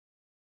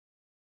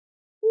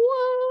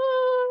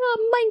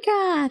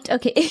Minecraft!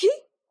 Okay.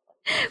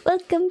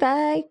 Welcome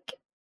back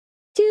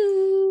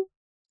to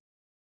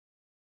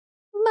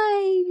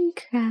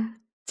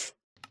Minecraft.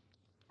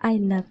 I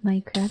love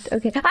Minecraft.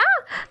 Okay. Ah!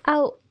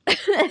 Ow!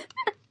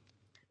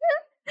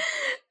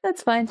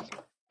 That's fine.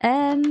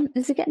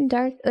 Is it getting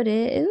dark? Oh, it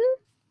is?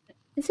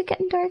 Is it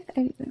getting dark?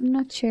 I'm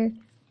not sure.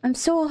 I'm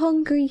so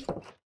hungry.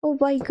 Oh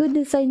my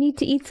goodness, I need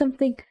to eat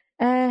something.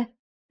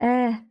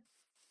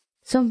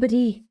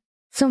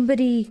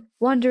 Somebody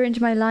wander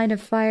into my line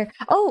of fire.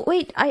 Oh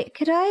wait,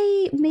 could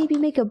I maybe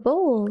make a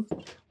bowl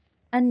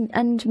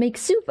and make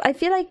soup? I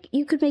feel like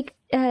you could make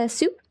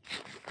soup.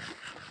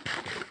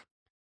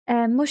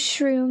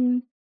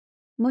 Mushroom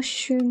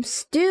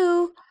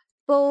stew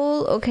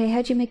bowl. Okay,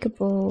 how do you make a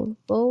bowl?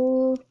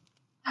 Bowl.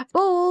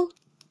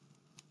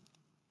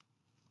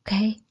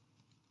 Okay,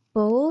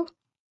 bowl.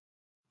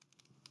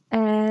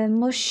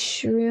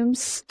 Mushroom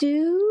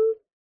stew.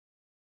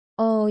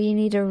 Oh, you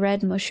need a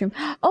red mushroom.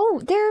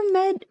 Oh, they're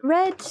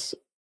red.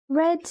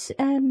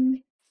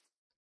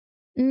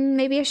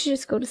 Maybe I should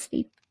just go to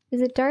sleep.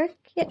 Is it dark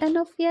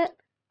enough yet?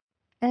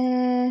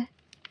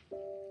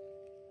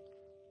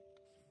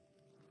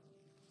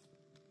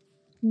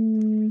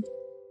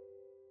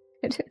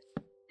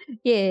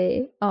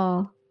 Yay.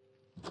 Oh,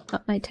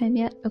 not my time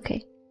yet.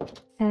 Okay.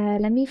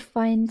 Let me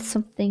find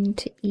something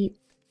to eat.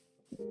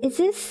 Is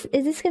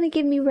this gonna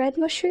give me red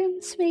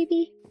mushrooms?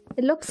 Maybe.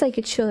 It looks like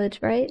it should,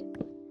 right?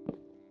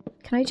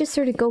 Can I just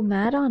sort of go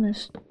mad on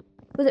it?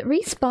 Will it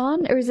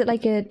respawn or is it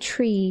like a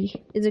tree?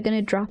 Is it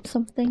gonna drop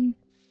something?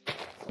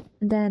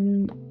 And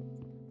then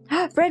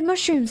red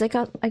mushrooms! I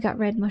got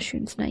red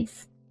mushrooms,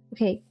 nice.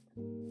 Okay.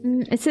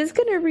 Is this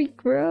gonna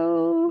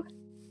regrow?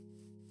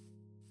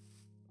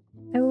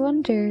 I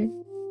wonder.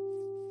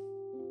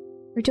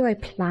 Or do I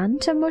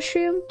plant a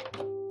mushroom?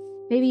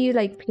 Maybe you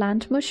like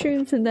plant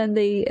mushrooms and then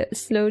they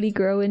slowly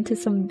grow into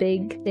some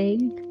big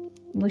thing.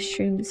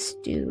 Mushroom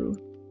stew.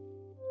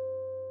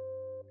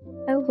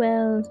 Oh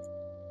well,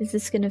 is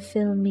this gonna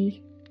fill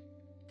me?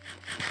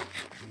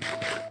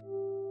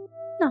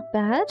 Not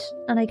bad,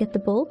 and I get the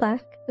bowl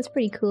back. That's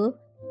pretty cool.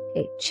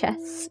 Okay,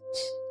 chest.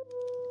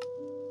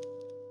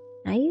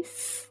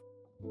 Nice.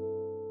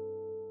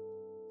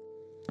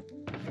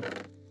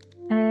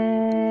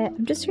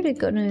 I'm just sort of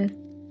gonna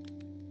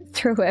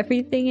throw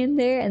everything in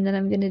there and then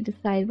I'm gonna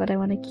decide what I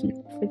want to keep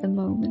for the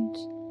moment.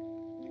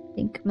 I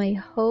think my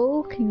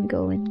hoe can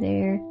go in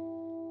there.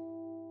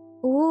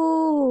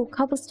 Ooh,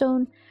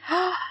 cobblestone.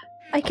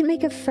 I can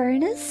make a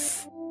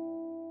furnace.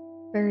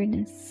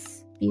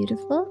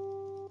 Beautiful.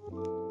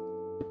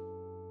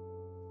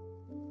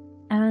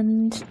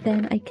 And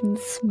then I can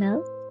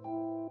smelt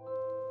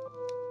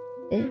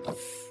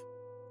this.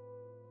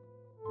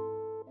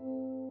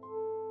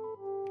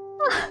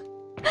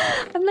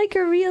 I'm like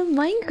a real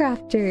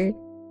Minecrafter.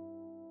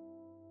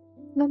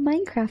 I'm a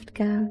Minecraft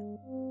gal.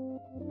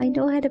 I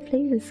know how to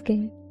play this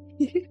game.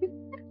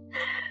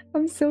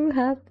 I'm so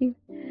happy.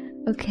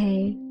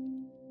 Okay.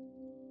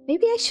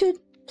 Maybe I should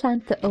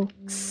plant the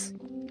oaks.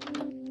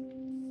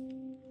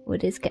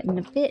 Wood is getting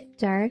a bit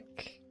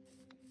dark.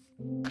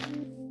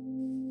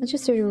 I'll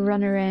just sort of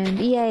run around.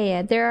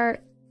 Yeah, there are...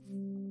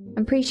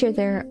 I'm pretty sure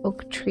there are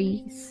oak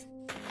trees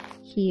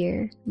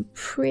here. I'm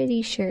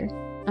pretty sure.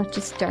 Not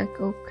just dark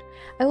oak.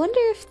 I wonder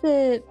if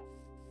the...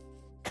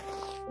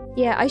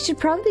 Yeah, I should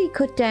probably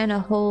cut down a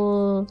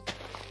whole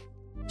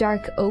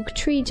dark oak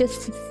tree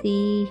just to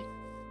see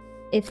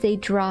if they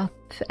drop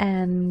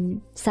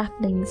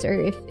saplings or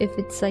if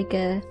it's like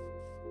a...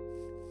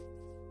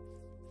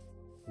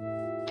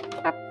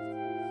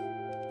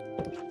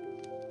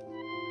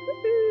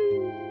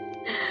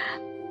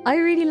 I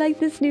really like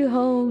this new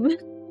home.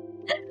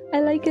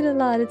 I like it a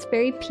lot. It's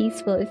very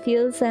peaceful. It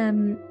feels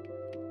yay!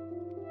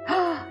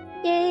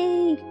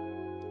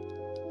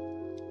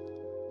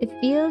 It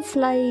feels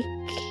like...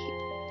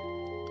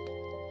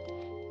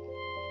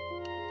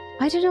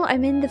 I don't know,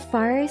 I'm in the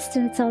forest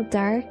and it's all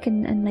dark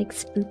and like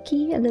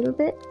spooky a little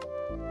bit.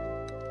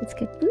 Let's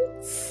get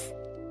boots.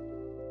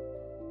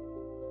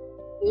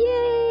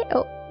 Yay!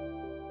 Oh.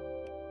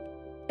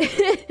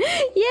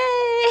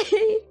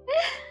 Yay!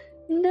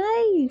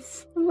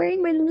 Nice! I'm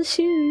wearing my little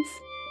shoes.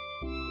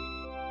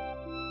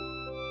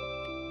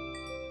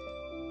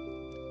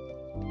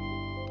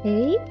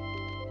 Okay.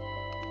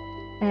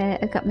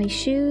 I got my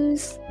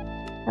shoes,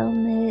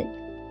 helmet.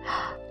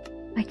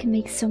 I can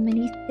make so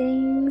many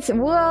things.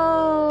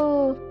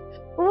 Whoa!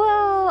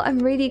 Whoa! I'm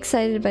really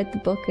excited about the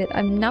bucket.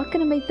 I'm not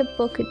gonna make the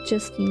bucket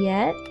just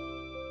yet,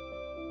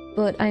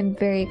 but I'm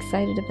very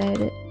excited about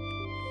it.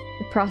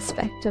 The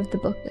prospect of the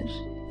bucket.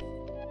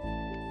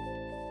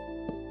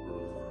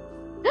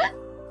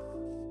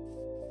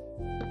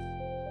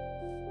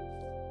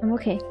 I'm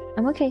okay.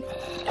 I'm okay.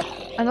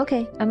 I'm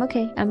okay. I'm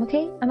okay. I'm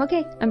okay. I'm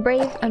okay. I'm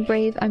brave. I'm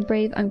brave. I'm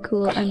brave. I'm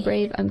cool. I'm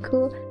brave. I'm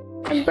cool.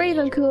 I'm brave.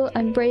 I'm cool.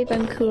 I'm brave.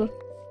 I'm cool.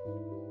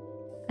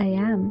 I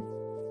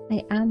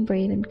am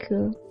brave and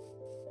cool.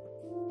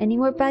 Any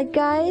more bad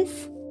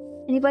guys?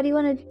 Anybody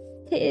want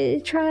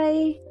to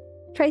try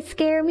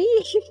scare me?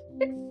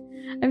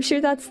 I'm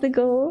sure that's the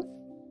goal.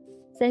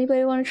 Does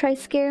anybody want to try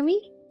scare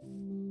me?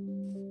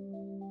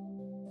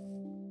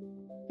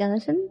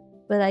 skeleton.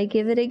 Will I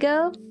give it a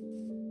go?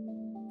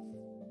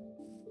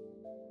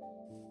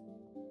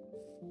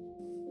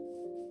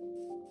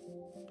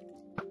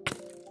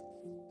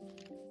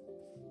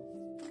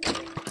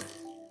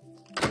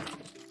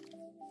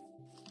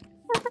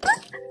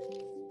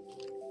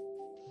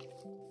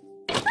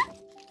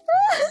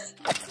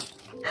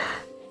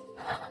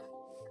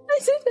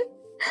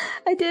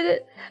 I did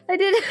it. I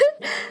did it.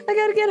 I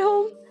gotta get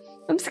home.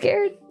 I'm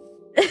scared.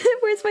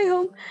 Where's my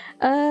home?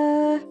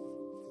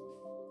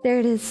 There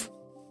it is.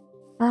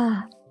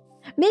 Ah.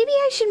 Maybe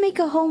I should make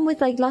a home with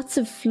like lots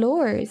of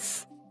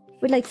floors.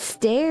 With like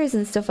stairs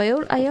and stuff. I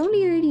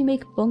only really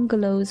make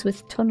bungalows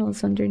with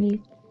tunnels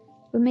underneath.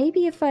 But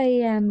maybe if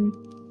I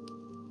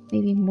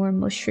maybe more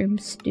mushroom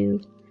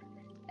stew.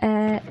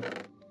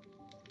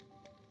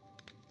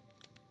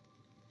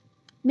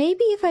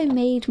 Maybe if I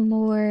made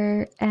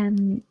more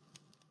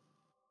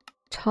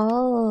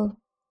tall.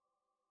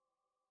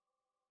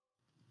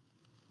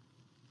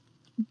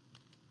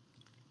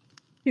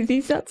 Do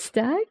these not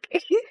stack?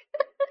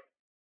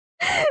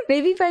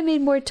 Maybe if I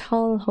made more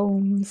tall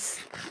homes,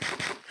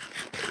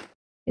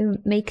 it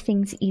would make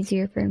things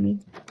easier for me.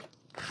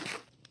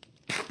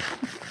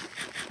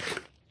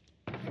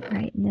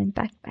 Alright, and then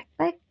back.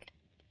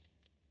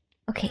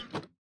 Okay.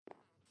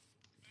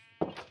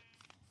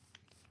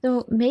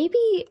 So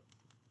maybe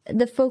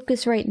the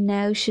focus right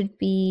now should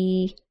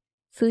be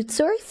food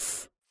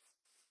source.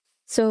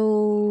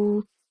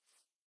 So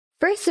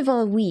first of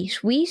all,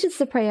 wheat. Wheat is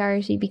the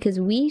priority because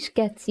wheat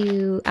gets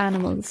you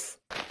animals.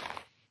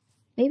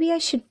 Maybe I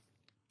should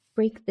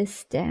break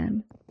this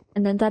down.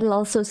 And then that'll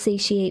also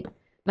satiate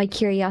my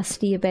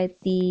curiosity about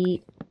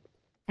the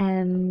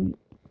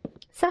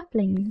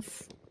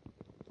saplings.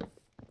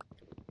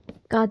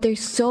 God,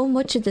 there's so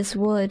much of this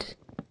wood.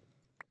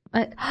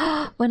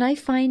 When I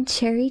find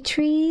cherry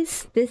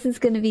trees, this is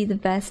going to be the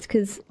best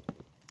because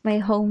my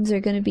homes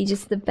are going to be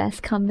just the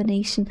best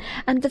combination.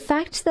 And the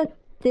fact that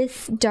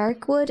this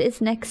dark wood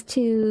is next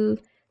to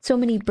so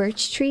many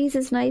birch trees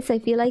is nice. I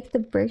feel like the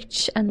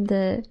birch and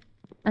the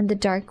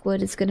dark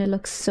wood is going to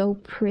look so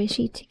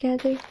pretty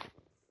together.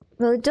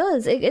 Well, it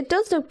does. It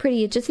does look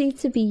pretty. It just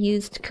needs to be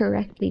used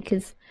correctly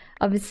because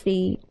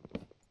obviously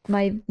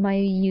my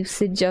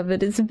usage of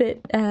it is a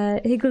bit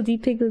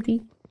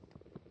higgledy-piggledy.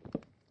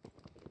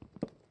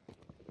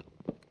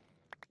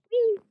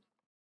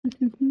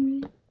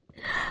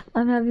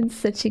 I'm having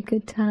such a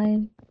good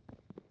time.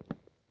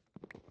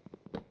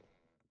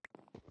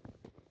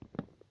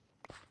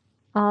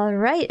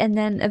 Alright, and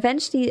then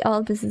eventually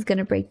all this is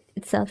gonna break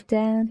itself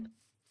down.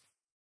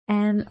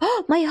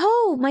 Oh, my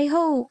hoe! My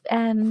hoe!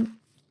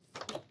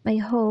 My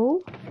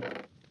hoe?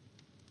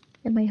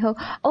 And my hoe.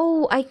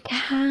 Oh, I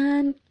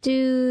can't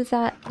do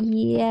that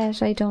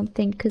yet, I don't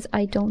think, because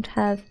I don't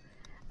have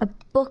a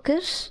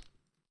bucket.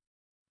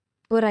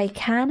 But I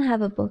can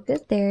have a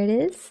bucket. There it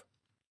is.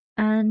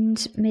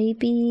 And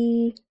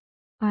maybe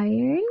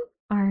iron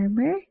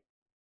armor.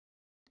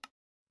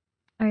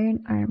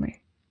 Iron armor.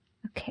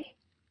 Okay.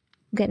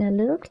 I'm getting a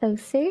little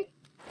closer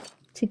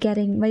to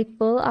getting my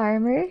full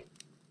armor.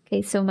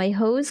 Okay, so my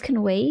hose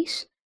can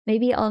wait.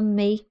 Maybe I'll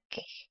make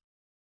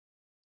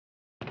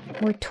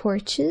more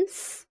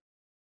torches.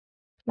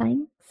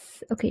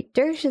 Planks. Okay,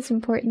 dirt is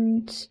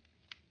important.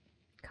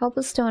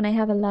 Cobblestone, I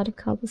have a lot of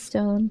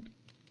cobblestone.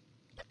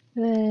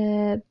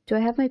 Do I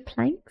have my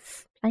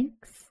planks?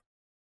 Planks?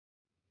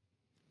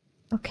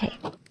 Okay,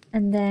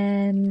 and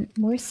then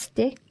more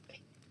stick.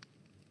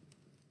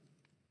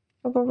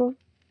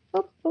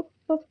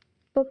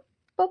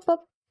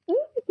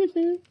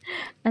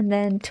 And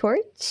then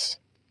torch.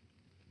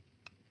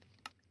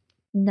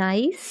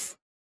 Nice.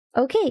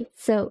 Okay,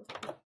 so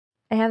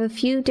I have a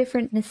few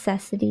different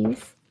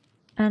necessities.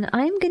 And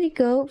I'm gonna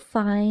go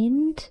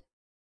find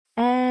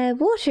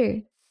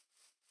water.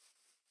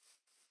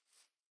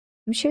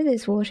 I'm sure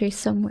there's water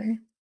somewhere.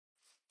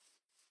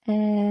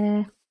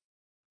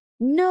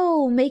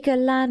 No, make a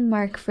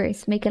landmark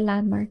first. Make a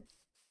landmark.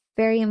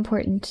 Very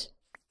important.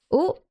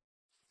 Oh!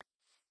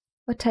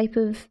 What type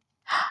of...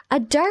 A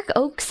dark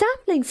oak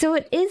sapling! So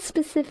it is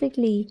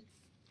specifically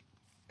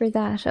for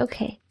that.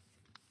 Okay.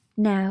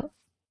 Now,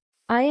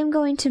 I am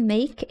going to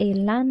make a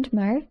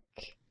landmark.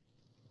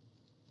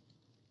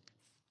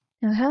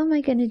 Now, how am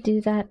I going to do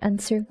that and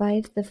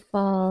survive the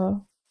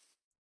fall?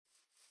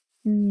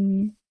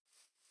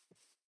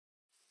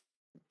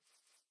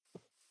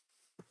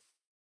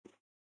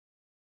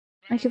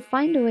 I could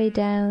find a way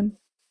down,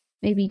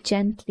 maybe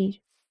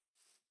gently,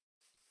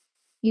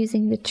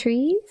 using the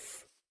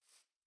trees.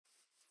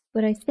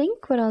 But I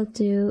think what I'll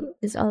do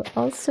is I'll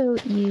also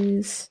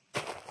use,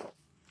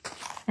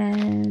 I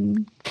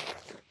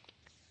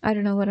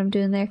don't know what I'm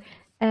doing there.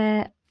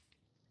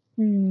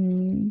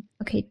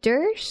 Okay,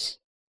 dirt.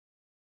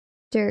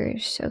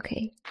 Dirt,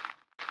 okay.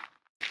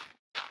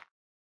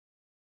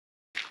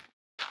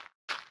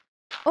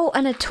 Oh,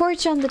 and a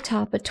torch on the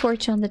top, a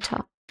torch on the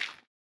top.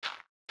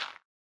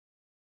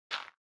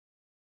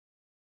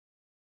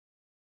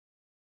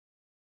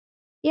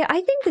 Yeah,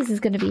 I think this is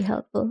going to be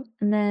helpful.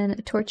 And then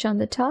a torch on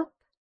the top.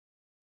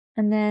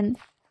 And then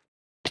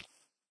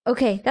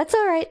Okay, that's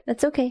alright.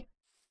 That's okay.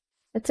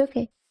 That's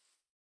okay.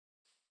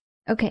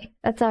 Okay,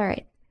 that's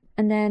alright.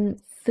 And then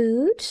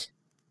food.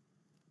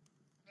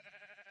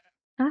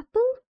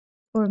 Apple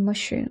or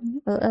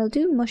mushroom? Well, I'll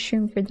do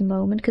mushroom for the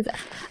moment because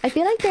I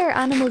feel like there are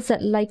animals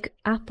that like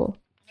apple.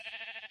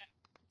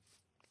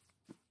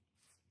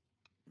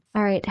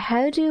 Alright,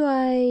 how do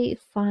I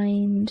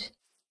find...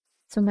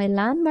 So my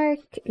landmark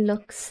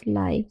looks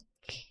like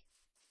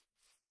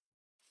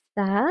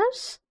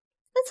that.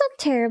 That's not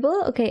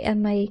terrible. Okay,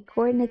 and my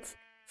coordinates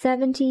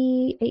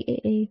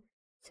 70,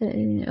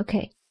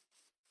 okay.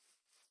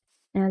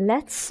 Now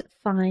let's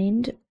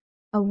find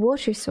a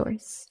water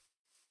source.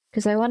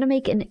 Because I want to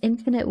make an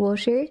infinite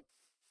water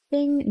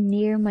thing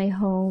near my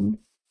home.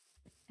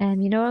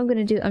 And you know what I'm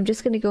going to do? I'm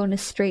just going to go in a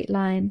straight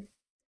line.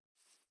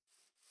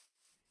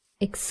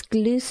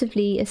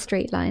 Exclusively a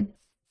straight line.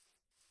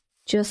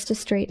 Just a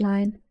straight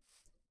line.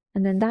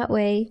 And then that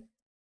way,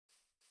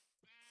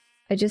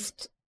 I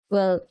just,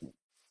 well,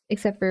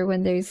 except for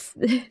when there's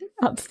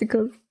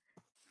obstacles.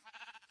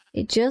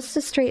 It's just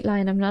a straight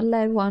line. I'm not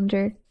allowed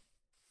wander.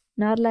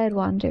 Not allowed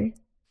wander.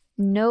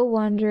 No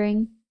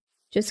wandering.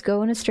 Just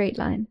go in a straight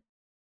line.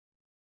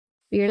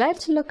 You're allowed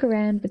to look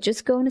around, but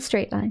just go in a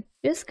straight line.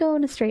 Just go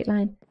in a straight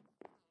line.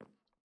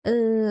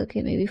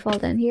 Okay, maybe fall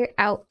down here.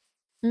 Ow.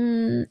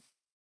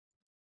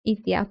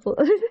 Eat the apple.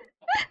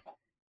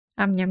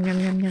 Yum, yum, yum,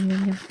 yum, yum,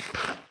 yum, yum.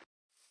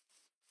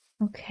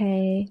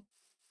 Okay.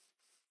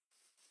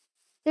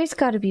 There's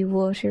gotta be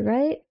water,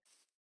 right?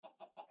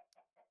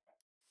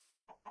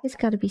 There's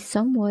gotta be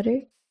some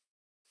water.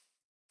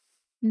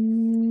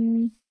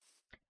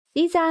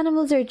 These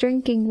animals are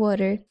drinking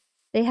water.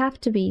 They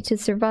have to be to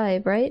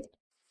survive, right?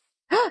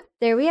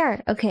 There we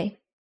are. Okay.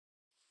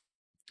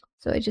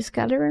 So I just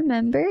gotta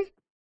remember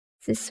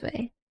it's this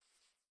way.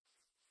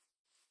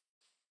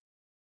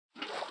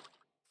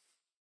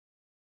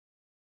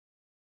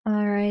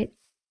 Alright.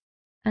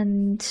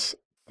 And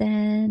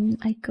then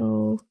I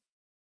go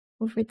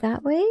over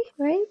that way,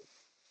 right?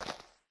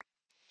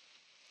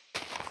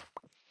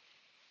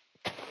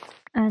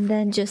 And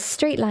then just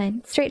straight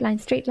line, straight line,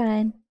 straight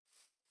line.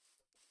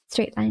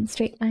 Straight line,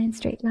 straight line,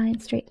 straight line,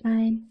 straight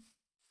line.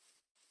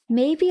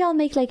 Maybe I'll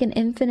make like an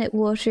infinite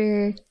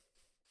water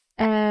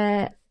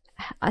at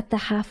the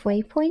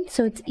halfway point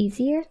so it's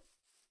easier.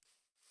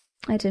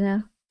 I don't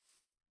know.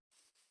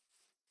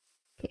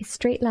 Okay,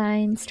 straight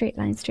line, straight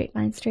line, straight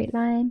line, straight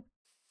line.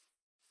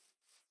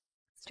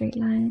 Straight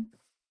line.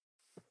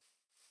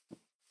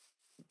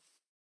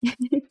 This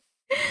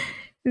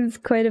is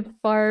quite a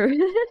far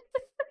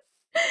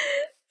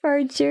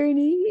far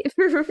journey.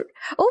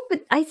 Oh,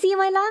 but I see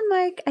my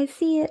landmark. I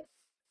see it.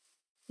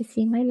 I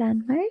see my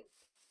landmark.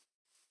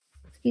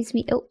 Excuse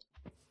me. Oh.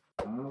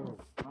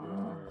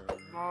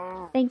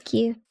 Thank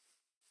you.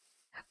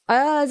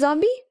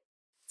 Zombie?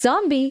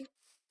 Zombie?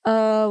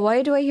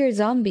 Why do I hear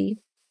zombie?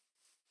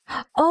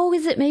 Oh,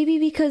 is it maybe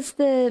because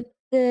the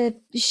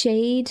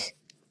shade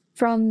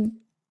from...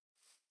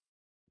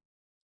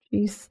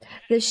 Jeez.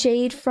 The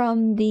shade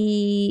from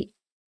the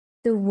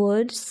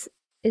woods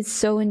is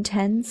so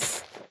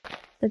intense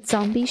that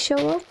zombies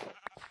show up?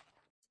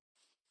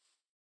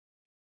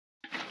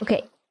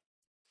 Okay.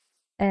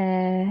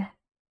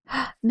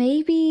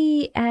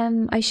 Maybe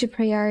I should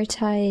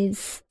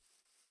prioritize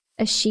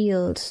a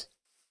shield.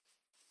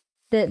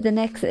 The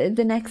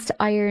next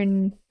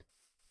iron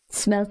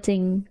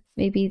smelting,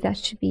 maybe that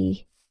should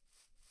be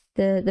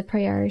the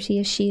priority,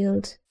 a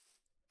shield.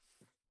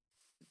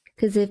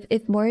 Because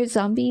if more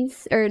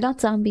zombies, or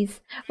not zombies,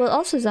 well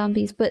also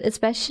zombies, but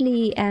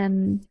especially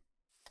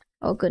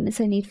oh goodness,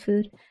 I need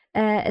food.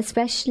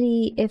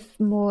 Especially if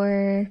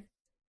more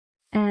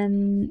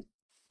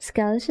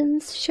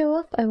skeletons show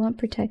up, I want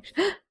protection.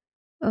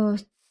 Oh,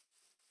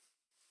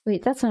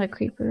 wait, that's not a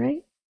creeper,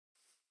 right?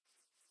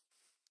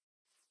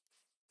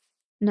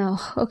 No,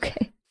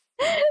 okay.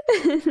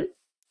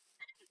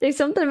 There's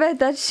something about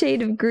that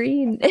shade of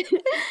green.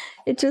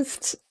 It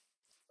just...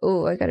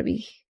 Oh, I gotta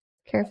be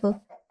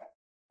careful.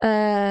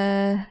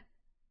 I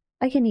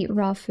can eat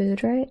raw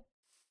food, right?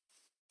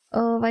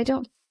 Oh, I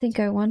don't think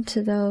I want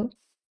to though.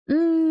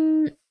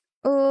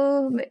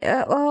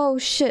 Oh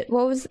shit,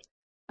 what was...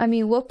 I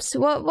mean, whoops,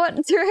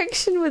 what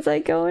direction was I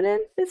going in?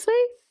 This way?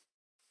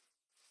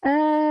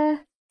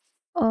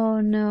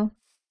 Oh no.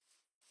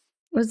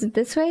 Was it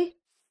this way?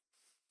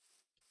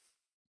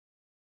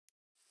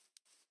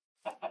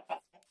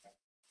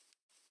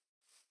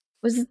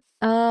 Was it,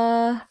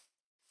 okay,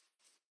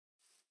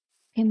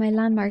 my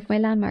landmark, my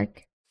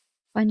landmark.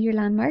 Find your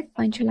landmark,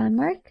 find your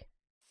landmark.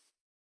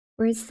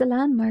 Where's the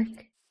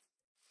landmark?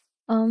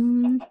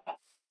 Oh.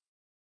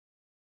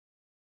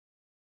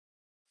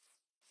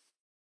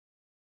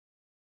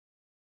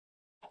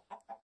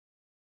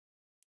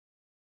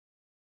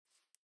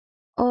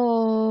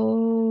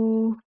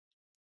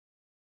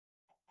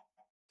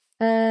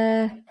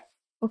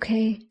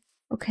 Okay.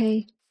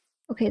 Okay.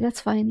 Okay,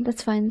 that's fine.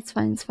 That's fine. That's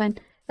fine. That's fine.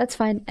 That's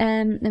fine.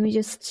 Let me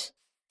just...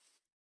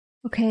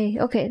 Okay.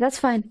 Okay, that's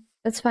fine.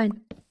 That's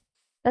fine.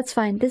 That's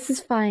fine. This is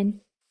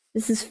fine.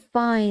 This is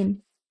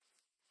fine.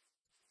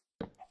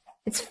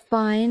 It's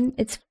fine.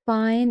 It's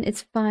fine.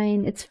 It's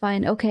fine. It's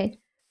fine. Okay.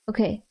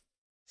 Okay.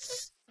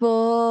 Fudge.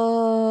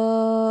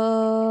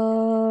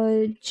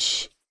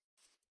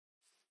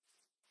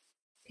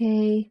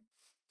 Okay.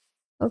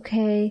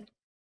 Okay.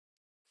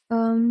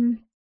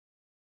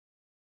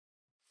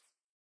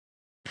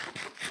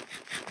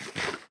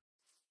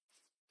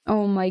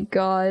 Oh my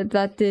god,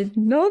 that did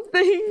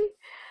nothing.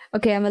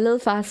 Okay, I'm a little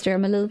faster.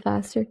 I'm a little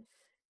faster.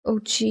 Oh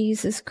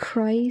Jesus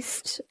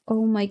Christ.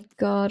 Oh my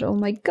god. Oh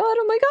my god.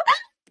 Oh my god.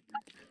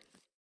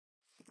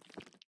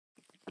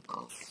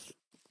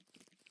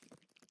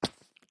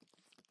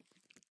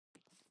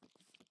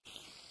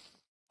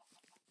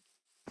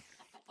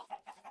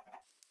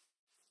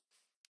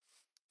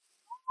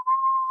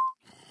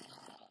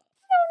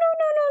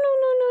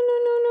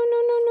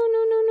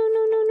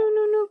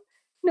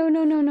 No,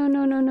 no, no, no,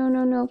 no, no, no, no,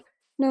 no,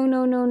 no, no, no, no,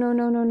 no,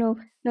 no, no,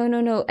 no,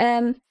 no, no.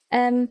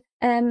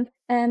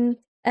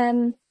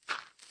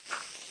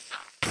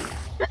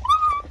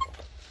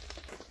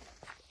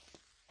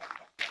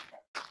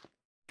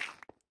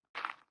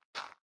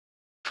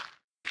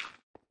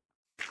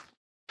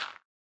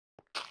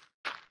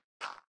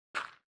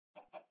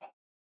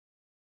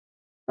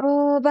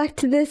 Oh, back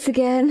to this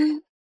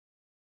again.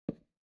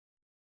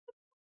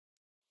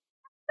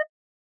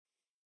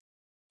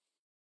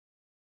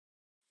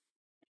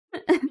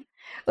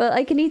 Well,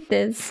 I can eat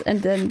this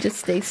and then just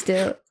stay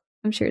still.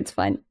 I'm sure it's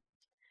fine.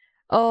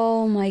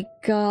 Oh my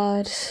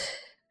god.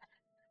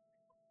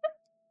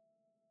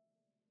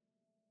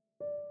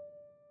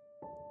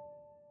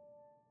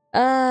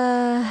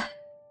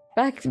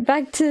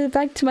 Back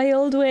to my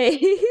old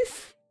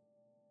ways.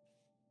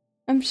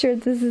 I'm sure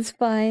this is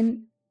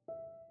fine.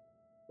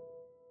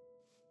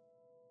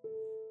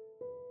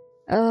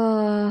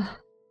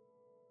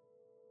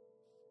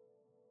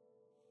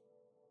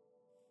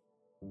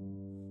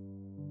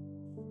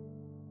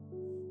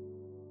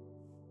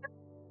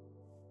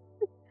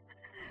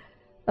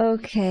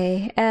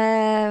 Okay.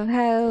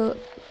 How?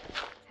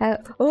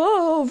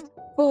 Oh,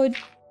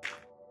 fudge.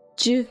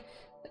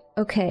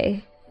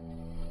 Okay.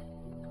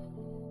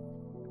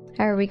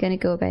 How are we gonna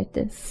go about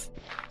this?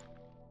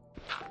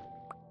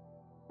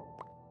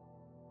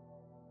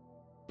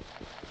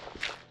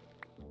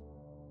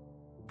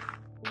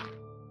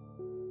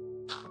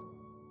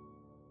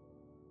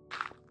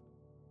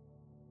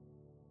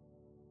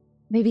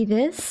 Maybe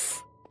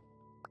this?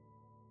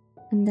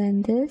 And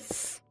then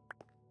this?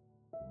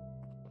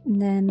 And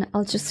then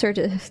I'll just sort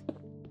of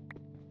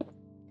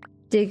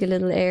dig a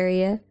little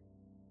area.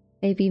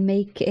 Maybe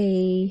make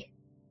a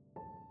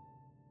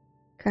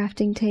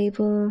crafting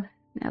table.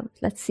 Now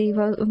let's see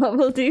what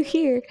we'll do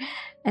here.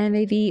 And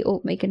maybe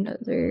make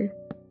another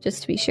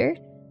just to be sure.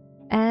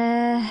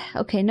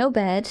 Okay, no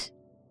bed.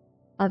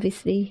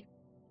 Obviously.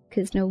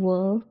 Because no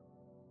wool.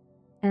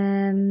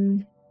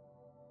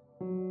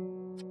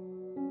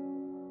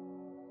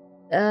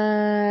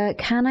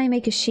 Can I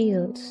make a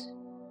shield?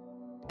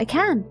 I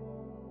can!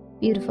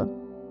 Beautiful.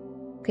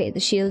 Okay, the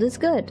shield is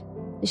good.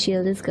 The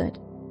shield is good.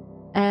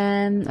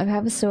 I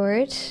have a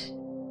sword.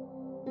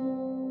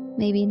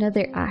 Maybe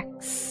another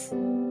axe.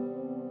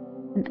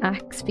 An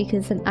axe,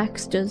 because an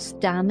axe does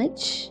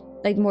damage.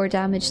 Like, more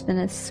damage than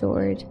a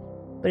sword.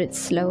 But it's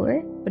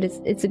slower. But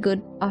it's a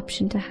good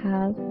option to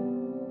have.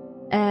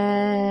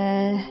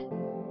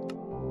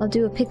 I'll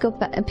do a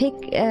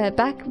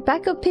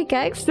backup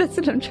pickaxe. That's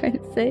what I'm trying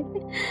to say,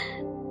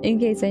 in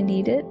case I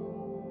need it.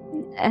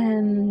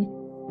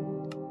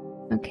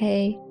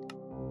 Okay,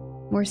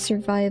 more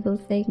survival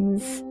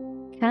things.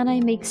 Can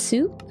I make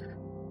soup?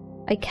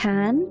 I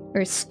can,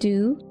 or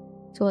stew.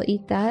 So I'll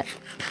eat that.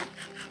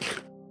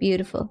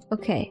 Beautiful.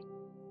 Okay,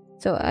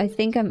 so I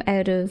think I'm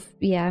out of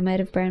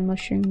brown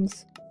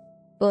mushrooms,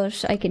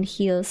 but I can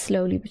heal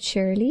slowly but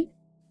surely.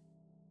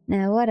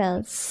 Now, what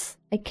else?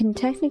 I can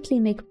technically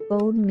make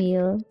bone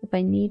meal if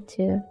I need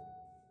to.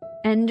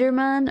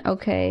 Enderman?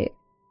 Okay.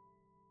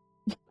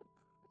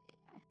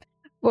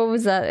 What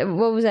was that?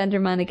 What was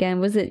Enderman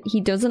again? Was it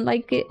he doesn't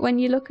like it when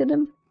you look at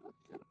him?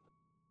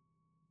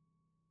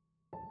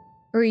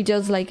 Or he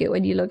does like it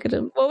when you look at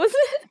him? What was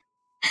it?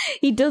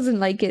 He doesn't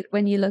like it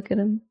when you look at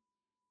him.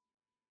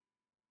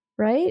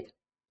 Right?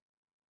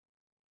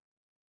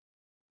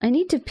 I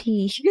need to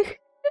pee.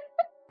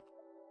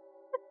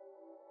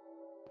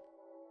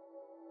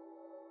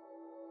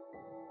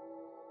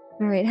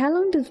 Alright, how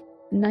long does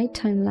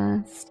nighttime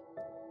last?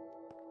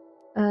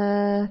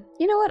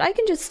 You know what? I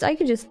can just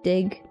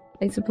dig,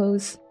 I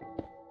suppose.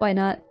 Why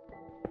not?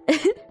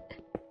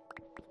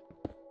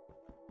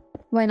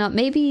 Why not?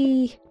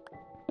 Maybe...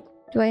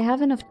 Do I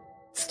have enough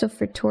stuff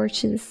for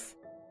torches?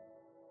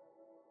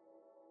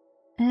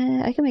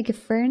 I can make a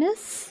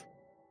furnace.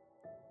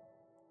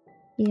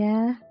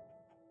 Yeah.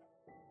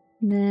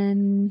 And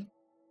then...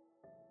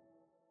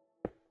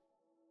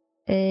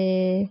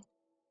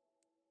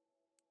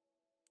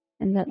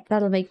 And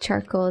that'll make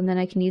charcoal, and then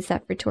I can use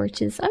that for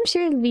torches. I'm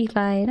sure it'll be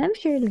fine. I'm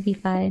sure it'll be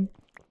fine.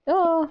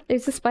 Oh,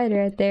 there's a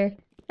spider out there.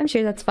 I'm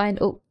sure that's fine.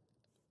 Oh.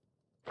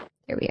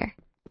 There we are.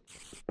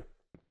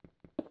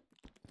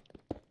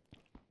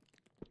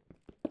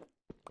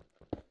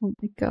 Oh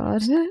my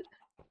god.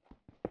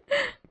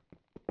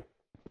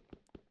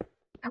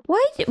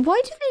 Why do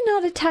they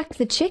not attack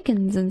the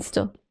chickens and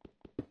stuff?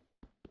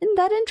 Isn't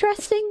that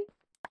interesting?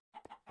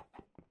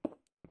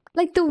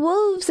 Like the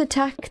wolves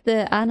attack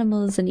the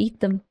animals and eat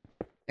them.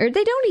 Or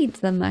they don't eat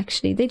them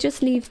actually, they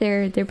just leave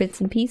their bits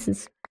and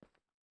pieces.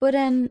 But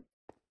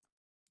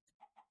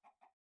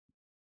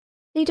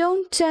they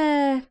don't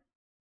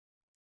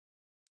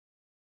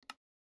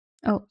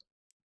Oh.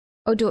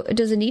 Oh,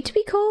 does it need to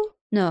be coal?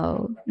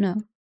 No,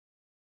 no.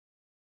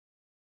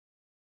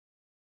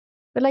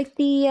 But like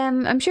the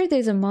I'm sure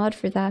there's a mod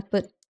for that,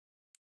 but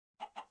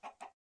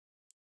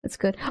that's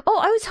good. Oh,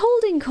 I was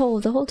holding coal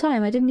the whole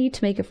time. I didn't need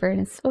to make a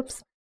furnace.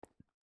 Whoops.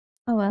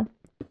 Oh well.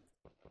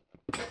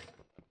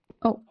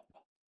 Oh.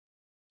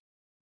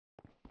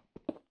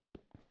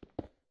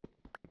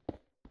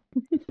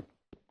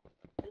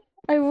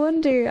 I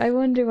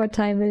wonder what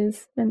time it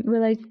is. And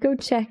will I go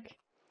check?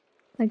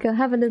 I go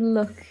have a little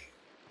look.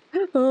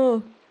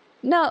 Oh.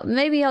 No,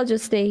 maybe I'll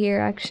just stay here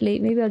actually.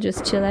 Maybe I'll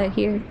just chill out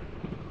here.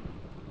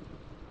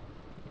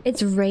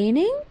 It's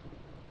raining?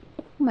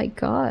 Oh my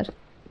god.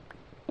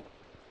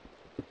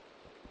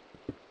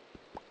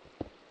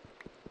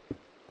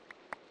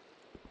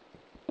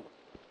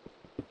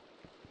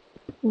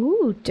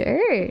 Ooh,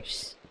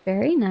 dirt.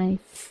 Very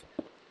nice.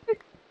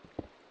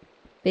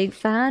 Big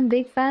fan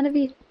of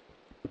you.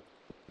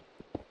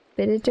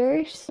 Bit of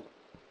dirt.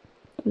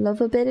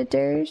 Love a bit of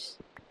dirt.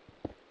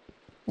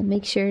 And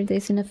make sure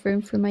there's enough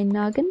room for my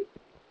noggin.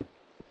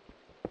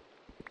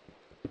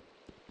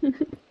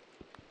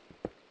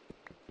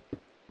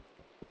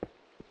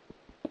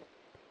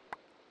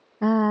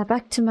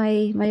 Back to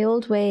my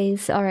old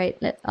ways.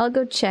 Alright, I'll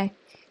go check.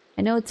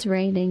 I know it's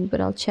raining, but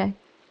I'll check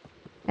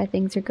how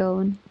things are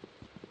going.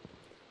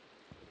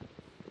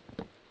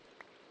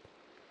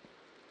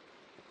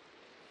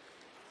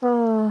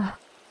 Oh.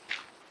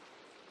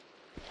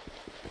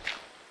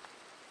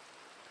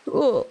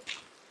 Oh.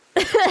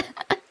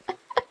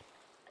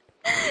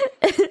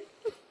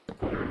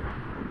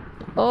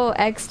 Oh,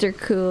 extra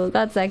cool.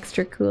 That's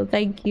extra cool.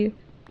 Thank you.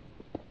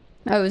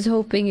 I was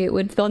hoping it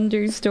would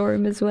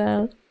thunderstorm as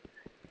well.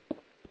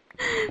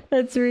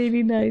 That's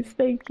really nice.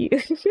 Thank you.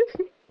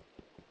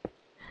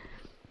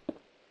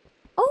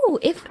 Oh,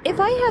 if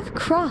I have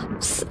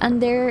crops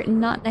and they're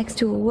not next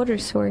to a water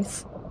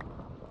source,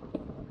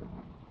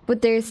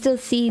 but there's still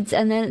seeds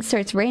and then it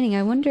starts raining,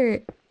 I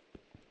wonder...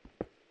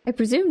 I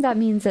presume that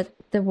means that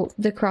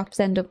the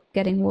crops end up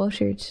getting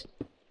watered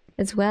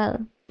as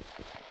well.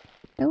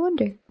 I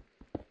wonder.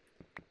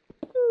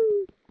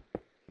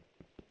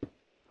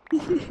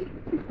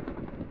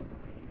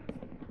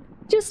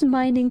 Just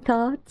mining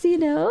thoughts, you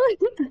know?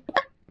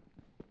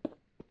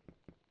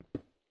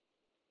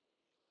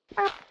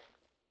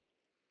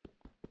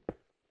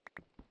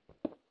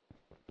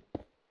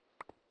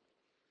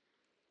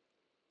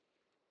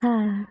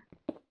 Ah.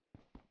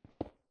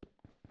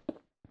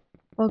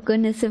 Oh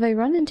goodness, if I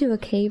run into a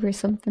cave or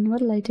something,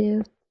 what'll I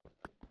do?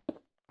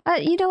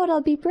 You know what?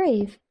 I'll be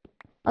brave.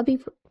 I'll be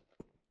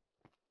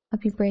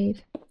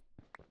brave.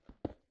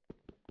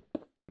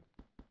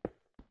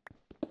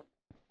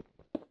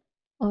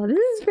 Oh, this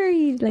is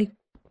very, like,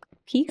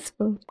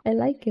 peaceful. I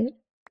like it.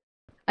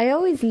 I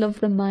always love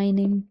the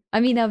mining. I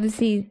mean,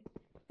 obviously,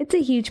 it's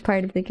a huge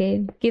part of the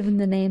game, given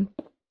the name.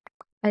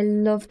 I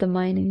love the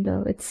mining,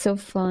 though. It's so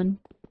fun.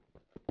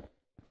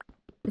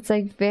 It's,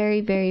 like,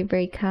 very, very,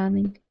 very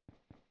calming.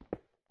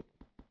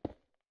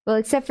 Well,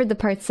 except for the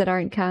parts that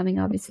aren't calming,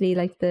 obviously,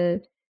 like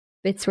the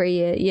bits where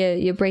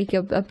you break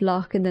up a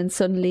block and then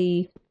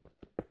suddenly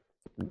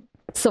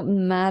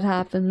something mad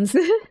happens.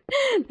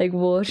 Like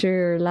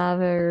water or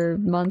lava or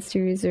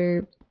monsters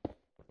or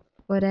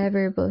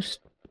whatever, but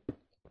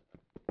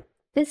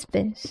this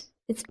bit,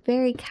 it's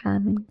very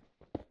calming.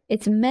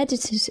 It's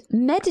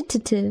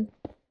meditative,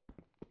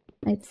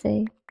 I'd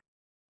say.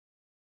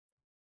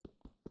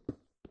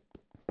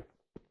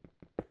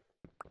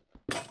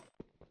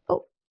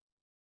 Oh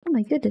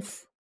my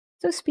goodness.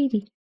 So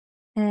speedy.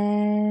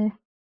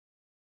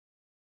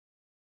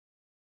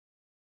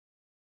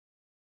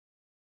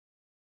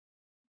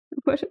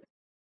 What?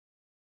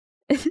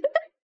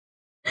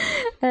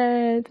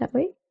 That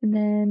way, and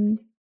then...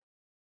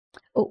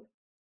 Oh.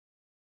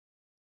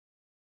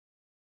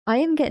 I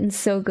am getting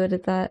so good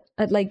at that.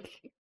 At,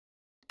 like...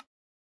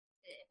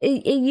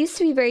 It used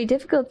to be very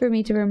difficult for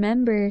me to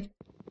remember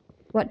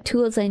what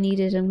tools I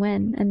needed and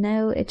when, and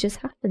now it just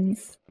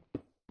happens.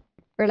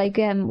 Or like,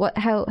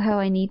 how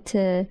I need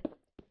to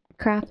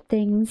craft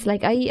things.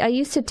 Like, I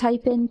used to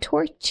type in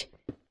torch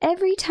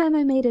every time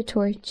I made a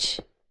torch.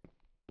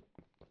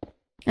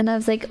 And I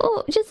was like,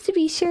 oh, just to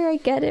be sure I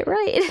get it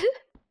right.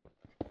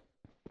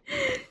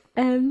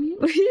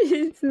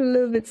 It's a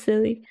little bit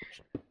silly.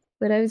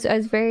 But I was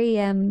very,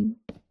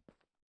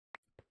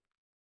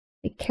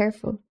 like,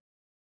 careful.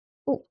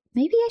 Oh,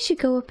 maybe I should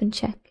go up and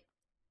check.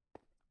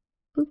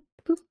 Boop,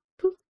 boop,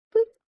 boop,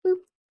 boop,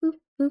 boop, boop,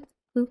 boop,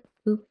 boop,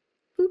 boop,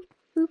 boop,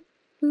 boop,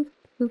 boop,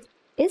 boop.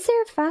 Is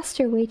there a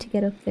faster way to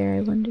get up there,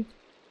 I wonder?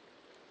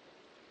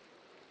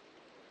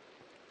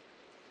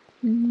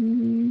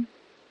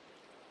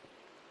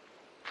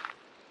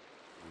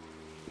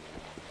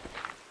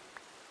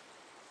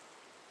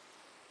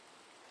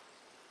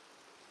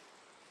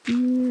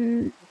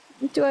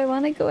 Do I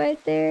want to go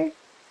out there?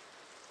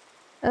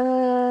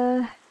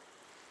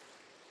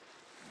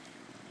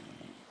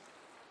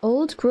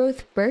 Old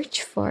growth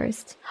birch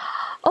forest.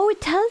 Oh,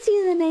 it tells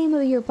you the name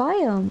of your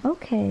biome.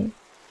 Okay.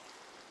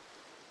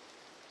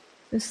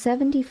 So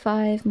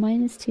 75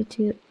 minus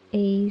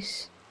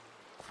 228.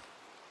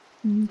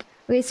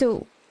 Okay,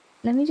 so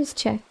let me just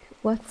check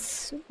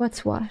what's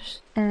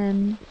what.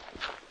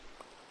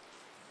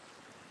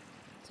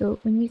 So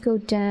when you go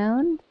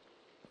down.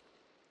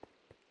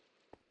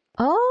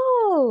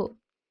 Oh!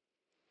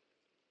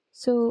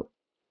 So,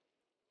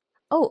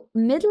 oh,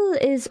 middle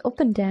is up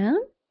and down.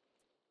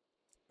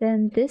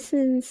 Then this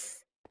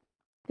is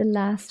the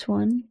last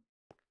one.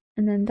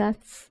 And then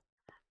that's...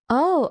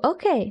 Oh,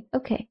 okay,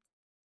 okay.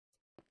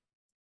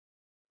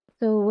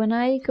 So when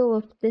I go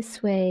up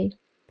this way,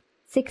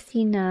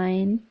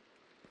 69.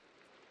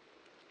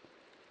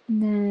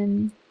 And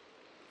then...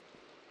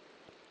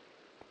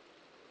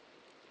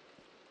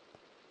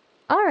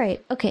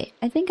 Alright, okay.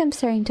 I think I'm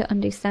starting to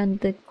understand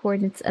the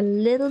coordinates a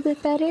little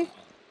bit better.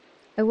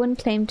 I wouldn't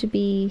claim to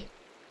be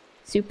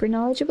super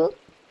knowledgeable,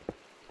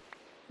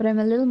 but I'm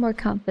a little more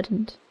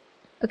confident.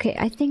 Okay,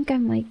 I think I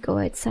might go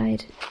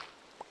outside.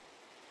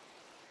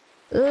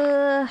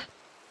 I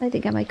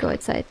think I might go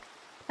outside.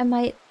 I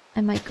might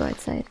go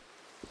outside.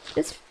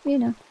 Just, you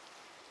know.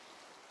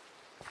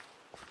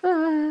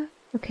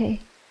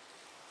 Okay.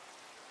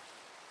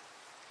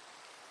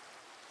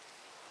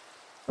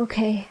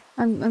 Okay,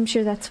 I'm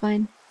sure that's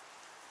fine.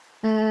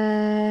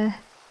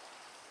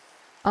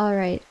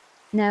 Alright.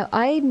 Now,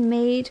 I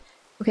made...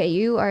 Okay,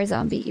 you are a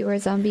zombie. You are a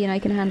zombie and I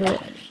can handle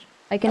it.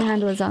 I can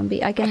handle a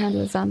zombie. I can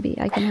handle a zombie.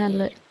 I can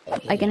handle it.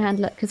 I can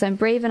handle it because I'm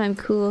brave and I'm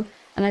cool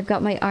and I've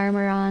got my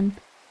armor on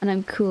and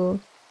I'm cool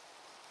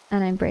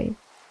and I'm brave.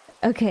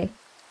 Okay.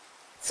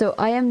 So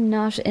I am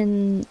not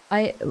in...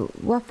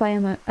 What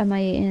biome am I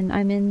in?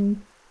 I'm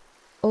in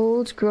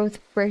old growth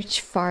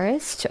birch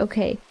forest.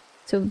 Okay.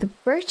 So the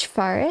birch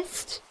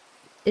forest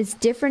is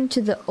different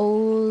to the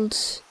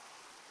old...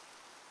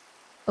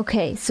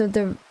 Okay, so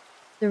the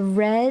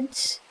red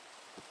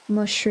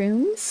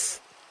mushrooms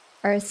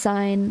are a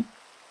sign...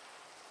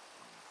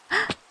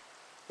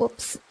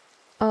 Whoops.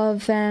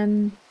 Of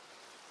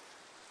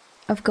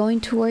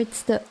going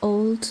towards the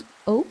old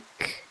oak,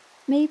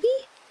 maybe?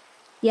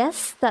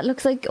 Yes, that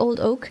looks like old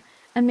oak.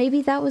 And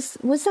maybe that was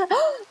that...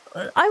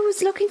 I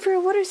was looking for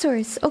a water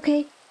source.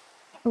 Okay.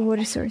 A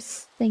water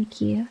source. Thank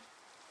you.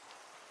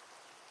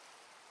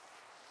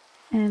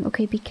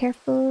 Okay, be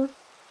careful.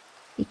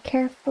 Be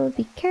careful,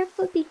 be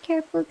careful, be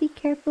careful, be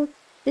careful.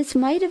 This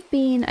might have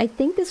been... I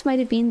think this might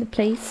have been the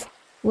place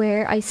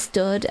where I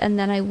stood and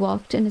then I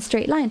walked in a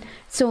straight line.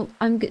 So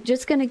I'm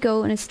just gonna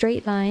go in a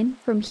straight line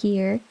from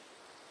here.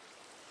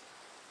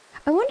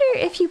 I wonder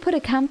if you put a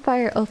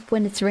campfire up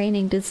when it's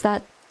raining, does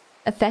that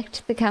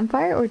affect the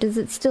campfire or does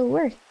it still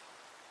work?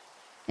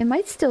 It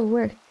might still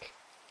work.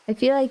 I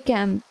feel like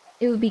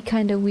it would be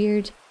kind of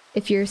weird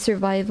if your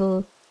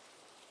survival...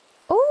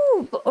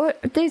 Oh, or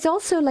there's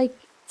also like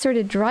sort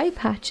of dry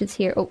patches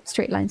here. Oh,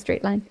 straight line,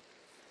 straight line.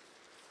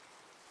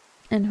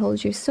 And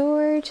hold your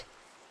sword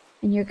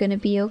and you're gonna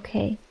be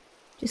okay.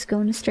 Just go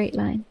in a straight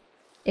line.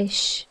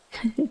 Ish.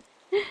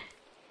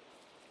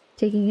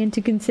 Taking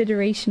into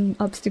consideration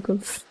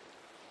obstacles.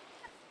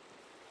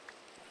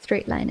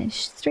 Straight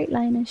line-ish. Straight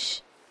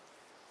line-ish.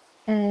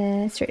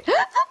 Straight...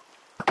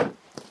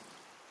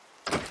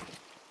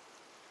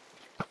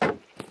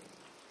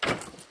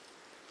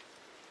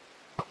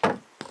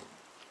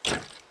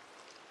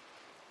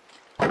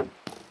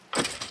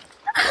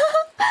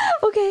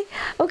 Okay,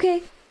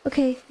 okay,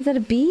 okay. Is that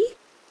a bee?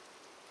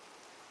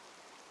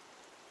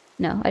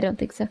 No, I don't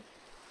think so.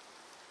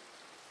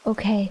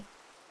 Okay.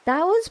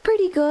 That was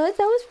pretty good.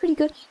 That was pretty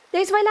good.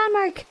 There's my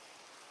landmark!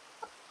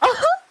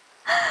 Oh!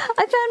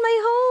 I found my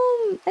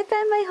home! I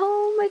found my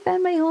home! I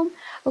found my home!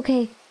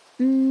 Okay.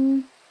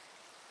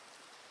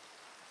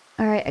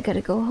 Alright, I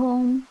gotta go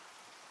home.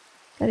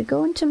 Gotta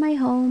go into my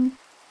home.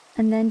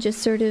 And then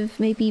just sort of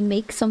maybe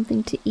make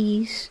something to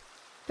eat.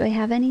 Do I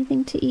have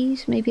anything to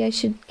eat? Maybe I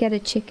should get a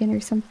chicken or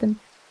something.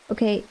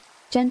 Okay.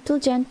 Gentle,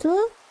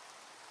 gentle.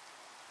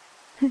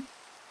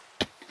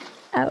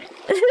 Ow.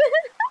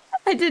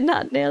 I did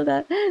not nail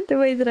that the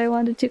way that I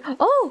wanted to.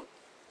 Oh!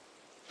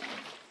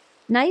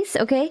 Nice,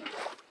 okay.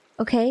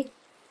 Okay.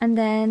 And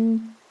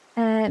then,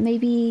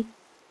 maybe...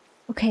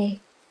 Okay.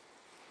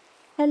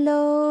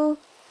 Hello?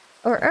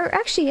 Or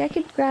actually, I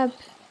could grab...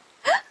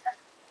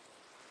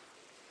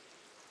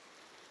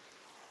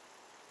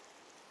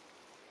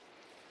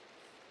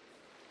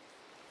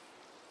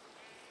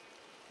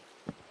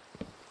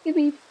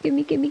 Gimme.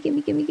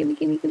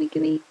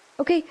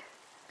 Okay.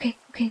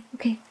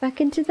 Okay.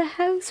 Back into the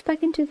house.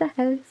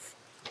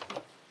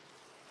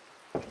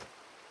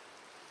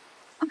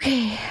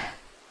 Okay.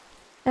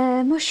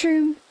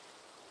 Mushroom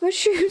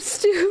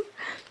stew.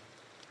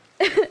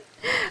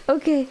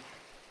 Okay.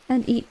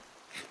 And eat.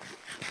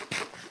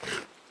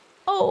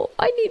 Oh,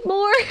 I need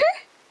more.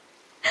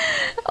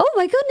 Oh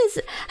my goodness.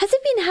 Has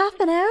it been half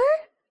an hour?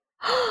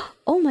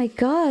 Oh my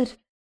god.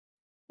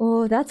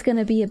 Oh, that's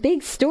gonna be a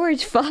big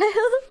storage file.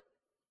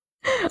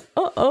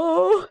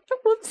 Uh-oh.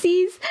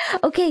 Whoopsies.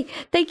 Okay,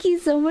 thank you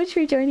so much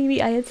for joining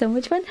me. I had so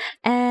much fun.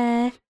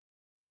 And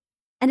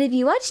if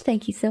you watched,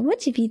 thank you so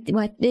much. If you didn't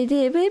watch,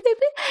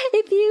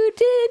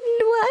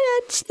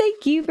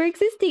 thank you for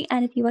existing.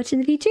 And if you watch in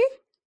the future,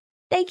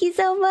 thank you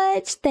so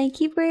much. Thank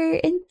you for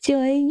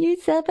enjoying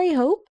yourself, I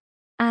hope.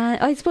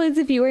 I suppose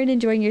if you weren't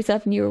enjoying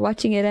yourself and you were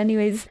watching it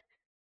anyways,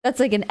 that's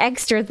like an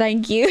extra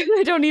thank you.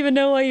 I don't even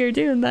know why you're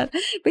doing that.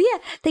 But yeah,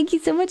 thank you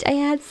so much. I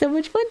had so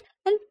much fun.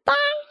 And bye.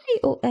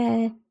 Oh,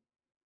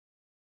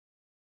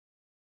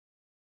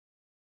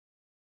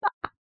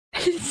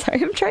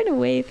 sorry, I'm trying to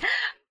wave.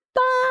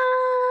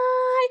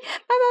 Bye. Bye,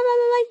 bye, bye,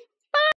 bye, bye.